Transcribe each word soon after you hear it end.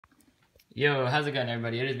Yo, how's it going,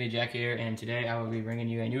 everybody? It is me, Jack here, and today I will be bringing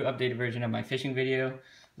you a new updated version of my fishing video.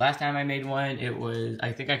 Last time I made one, it was,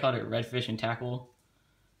 I think I called it redfish tackle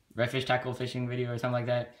fishing video or something like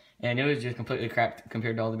that, and it was just completely crap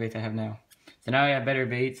compared to all the baits I have now. So now I have better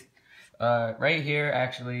baits. Right here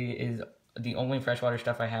actually is the only freshwater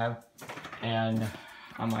stuff I have, and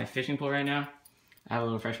on my fishing pole right now, I have a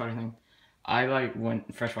little freshwater thing. I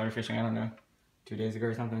went freshwater fishing, I don't know, 2 days ago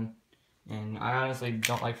or something. And I honestly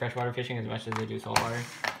don't like freshwater fishing as much as I do saltwater.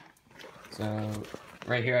 So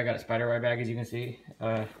right here I got a spider wire bag, as you can see.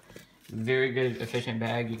 Very good, efficient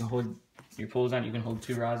bag. You can hold your pulls on it. You can hold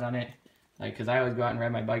 2 rods on it. Like, cause I always go out and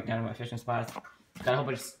ride my bike down to my fishing spots. Got a whole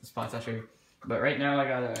bunch of spots I'll show you. But right now I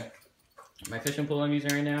got my fishing pole I'm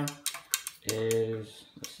using right now is,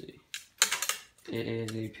 let's see. It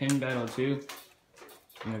is a Penn Battle 2. I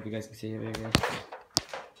don't know if you guys can see it, I guess.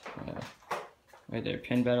 Right there,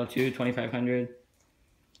 Penn Battle 2, 2500.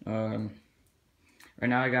 Right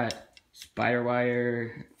now I got spider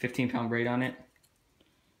wire, 15-pound braid on it.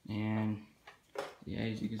 And yeah,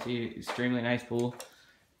 as you can see, extremely nice pool.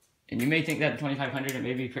 And you may think that 2500 it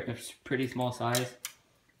may be a pretty small size,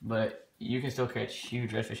 but you can still catch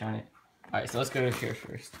huge redfish on it. Alright, so let's go here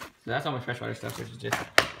first. So that's all my freshwater stuff, which is just,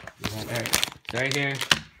 alright. So right here,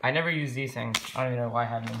 I never use these things. I don't even know why I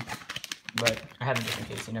have them, but I have them just in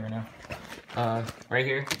case, you never know. Right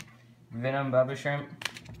here, Venom Bubba Shrimp.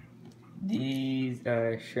 These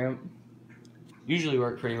shrimp usually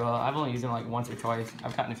work pretty well. I've only used them like once or twice.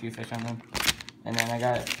 I've caught a few fish on them. And then I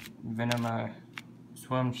got Venom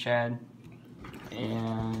Swim Shad.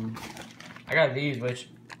 And I got these, which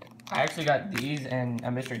I actually got these in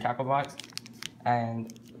a mystery tackle box.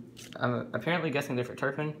 And I'm apparently guessing they're for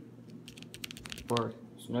tarpon or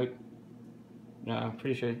snook. No, I'm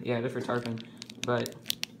pretty sure. Yeah, they're for tarpon. But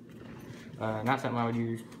not something I would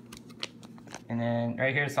use. And then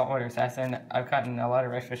right here, Saltwater Assassin. I've caught a lot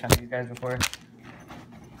of redfish on these guys before.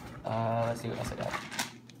 Let's see what else I got.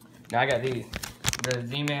 Now I got these. The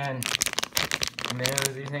Z-Man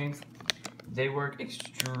minnows, these things. They work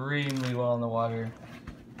extremely well in the water.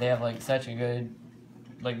 They have like such a good,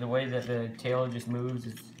 like the way that the tail just moves,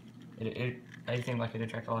 I think like it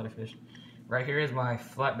attracts a lot of fish. Right here is my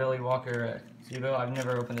flat belly Walker Seabill. I've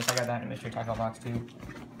never opened this. I got that in a mystery tackle box too.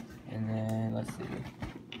 And then, let's see.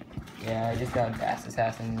 Yeah, I just got Bass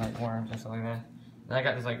Assassin, like worms and stuff like that. Then I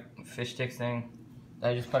got this like fish sticks thing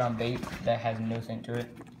that I just put on bait that has no scent to it.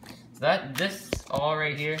 So this all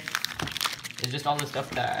right here is just all the stuff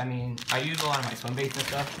that, I mean, I use a lot of my swim baits and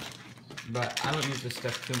stuff, but I don't use this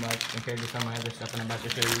stuff too much compared to some of my other stuff I'm about to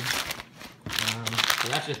show you. So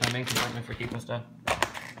that's just my main compartment for keeping stuff.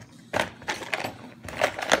 Alright,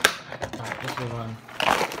 let's move on.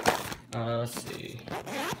 Let's see.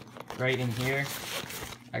 Right in here,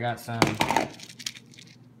 I got some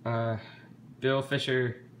Bill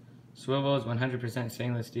Fisher swivels, 100%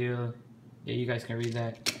 stainless steel. Yeah, you guys can read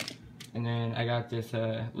that. And then I got this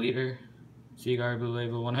leader, Seaguar Blue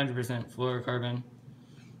Label, 100% fluorocarbon.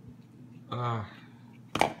 Yeah,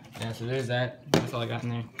 so there's that. That's all I got in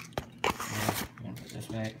there. Put this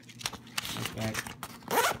back. This back.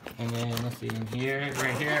 And then let's see, in here,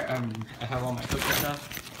 right here, I have all my hooks and stuff.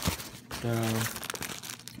 So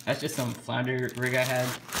that's just some flounder rig I had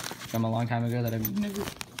from a long time ago that I've never,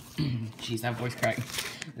 jeez, that voice cracked,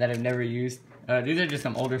 that I've never used. These are just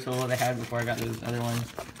some older swivel they had before I got those other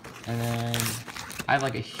ones. And then I have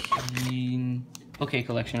like a okay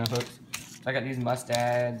collection of hooks. So I got these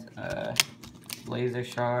Mustads, Laser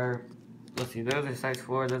Sharp. Let's see, those are size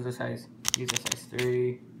 4, these are size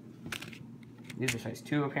 3. These are size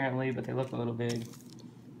 2 apparently, but they look a little big.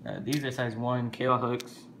 These are size 1 Kale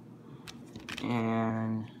hooks.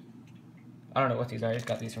 And I don't know what these are, I just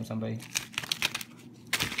got these from somebody.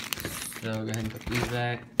 So go ahead and put these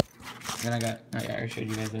back. Then I got, oh yeah, I already showed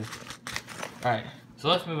you guys this. Alright, so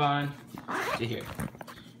let's move on to here.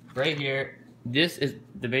 Right here, this is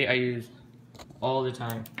the bait I use all the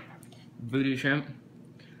time. Voodoo shrimp.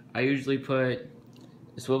 I usually put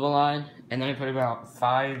the swivel on, and then I put about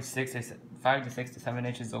 5 to 6 to 7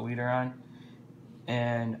 inches of leader on,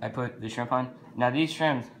 and I put the shrimp on. Now these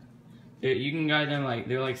shrimps, you can buy them like,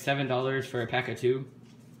 they're like $7 for a pack of 2,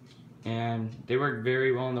 and they work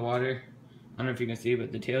very well in the water. I don't know if you can see,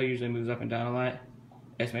 but the tail usually moves up and down a lot.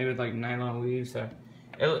 It's made with like nylon weave, so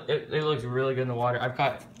it looks really good in the water. I've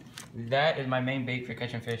caught, that is my main bait for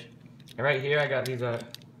catching fish. And right here I got these,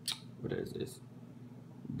 what is this?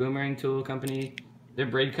 Boomerang Tool Company. They're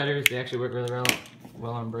braid cutters. They actually work really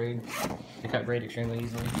well on braid. They cut braid extremely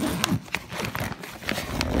easily.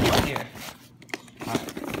 Here.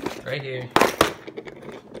 Alright, right here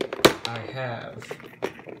I have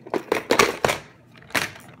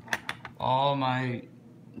all my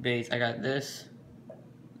baits. I got this,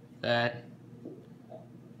 that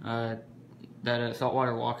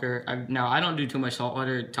saltwater walker. Now I don't do too much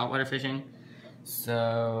saltwater, topwater fishing,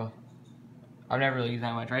 so I've never really used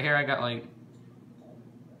that much. Right here I got like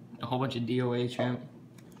a whole bunch of DOA shrimp.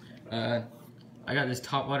 I got this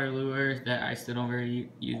topwater lure that I still don't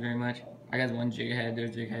use very much. I got one jig head,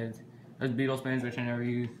 there's jig heads. There's beetle spins, which I never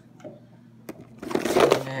use.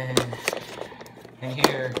 And in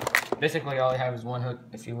here, basically all I have is one hook,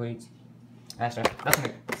 a few weights. That's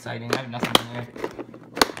nothing exciting, I have nothing in there.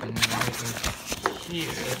 And then right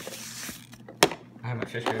here, I have my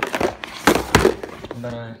fish hook.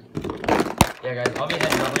 But yeah guys, I'll be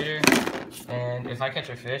heading out later, and if I catch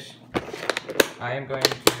a fish, I am going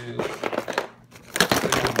to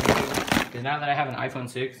because now that I have an iPhone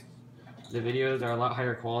 6, the videos are a lot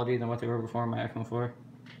higher quality than what they were before on my iPhone 4.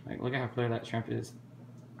 Like, look at how clear that shrimp is.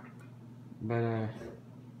 But,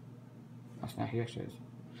 that's not here, it is.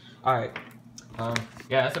 Alright.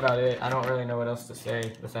 Yeah, that's about it. I don't really know what else to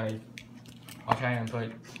say besides I'll try and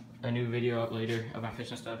put a new video up later of my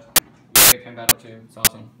fishing stuff. Big Pen Battle 2. It's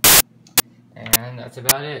awesome. And that's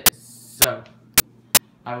about it. So,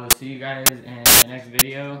 I will see you guys in the next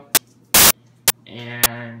video.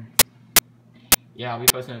 And yeah, I'll be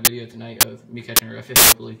posting a video tonight of me catching a fish,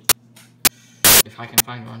 hopefully. If I can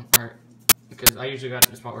find one. Or, because I usually go out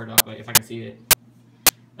to the spot where dock, but if I can see it.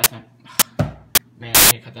 That's not. Man,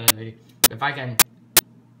 I need to cut that in the video. If I can.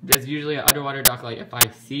 There's usually an underwater dock light. If I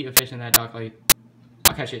see a fish in that dock light,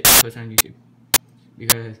 I'll catch it and post it on YouTube.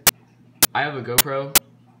 Because I have a GoPro.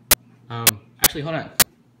 Actually, hold on.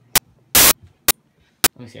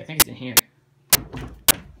 Let me see. I think it's in here.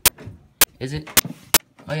 Is it?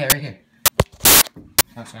 Oh yeah, right here.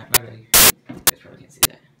 Oh snap, my bad. You guys probably can't see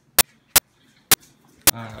that.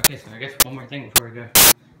 Okay, so I guess one more thing before we go.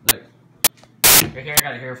 Look, right here I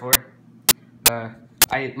got a Hero 4.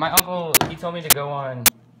 My uncle, he told me to go on,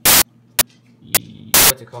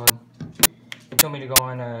 what's it called? He told me to go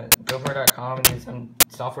on GoPro.com and there's some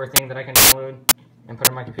software thing that I can download and put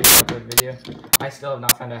on my computer to upload video. I still have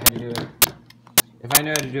not found out how to do it. If I knew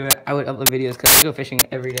how to do it, I would upload videos because I go fishing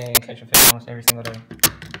every day and catch a fish almost every single day.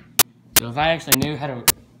 So if I actually knew how to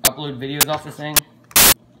upload videos off this thing,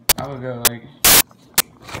 I would go and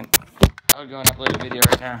upload a video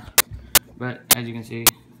right now. But as you can see,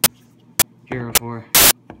 Hero 4.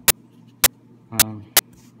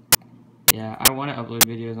 Yeah, I want to upload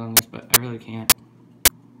videos on this, but I really can't.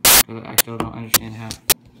 Because I still don't understand how.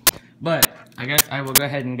 But I guess I will go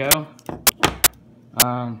ahead and go.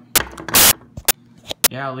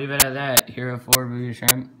 Yeah, I'll leave it at that. Hero 4 Voodoo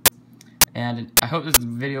Shrimp. And I hope this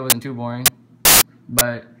video wasn't too boring.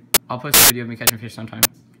 But I'll post a video of me catching fish sometime.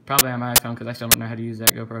 Probably on my iPhone because I still don't know how to use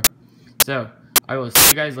that GoPro. So, I will see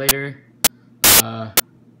you guys later.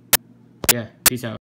 Yeah, peace out.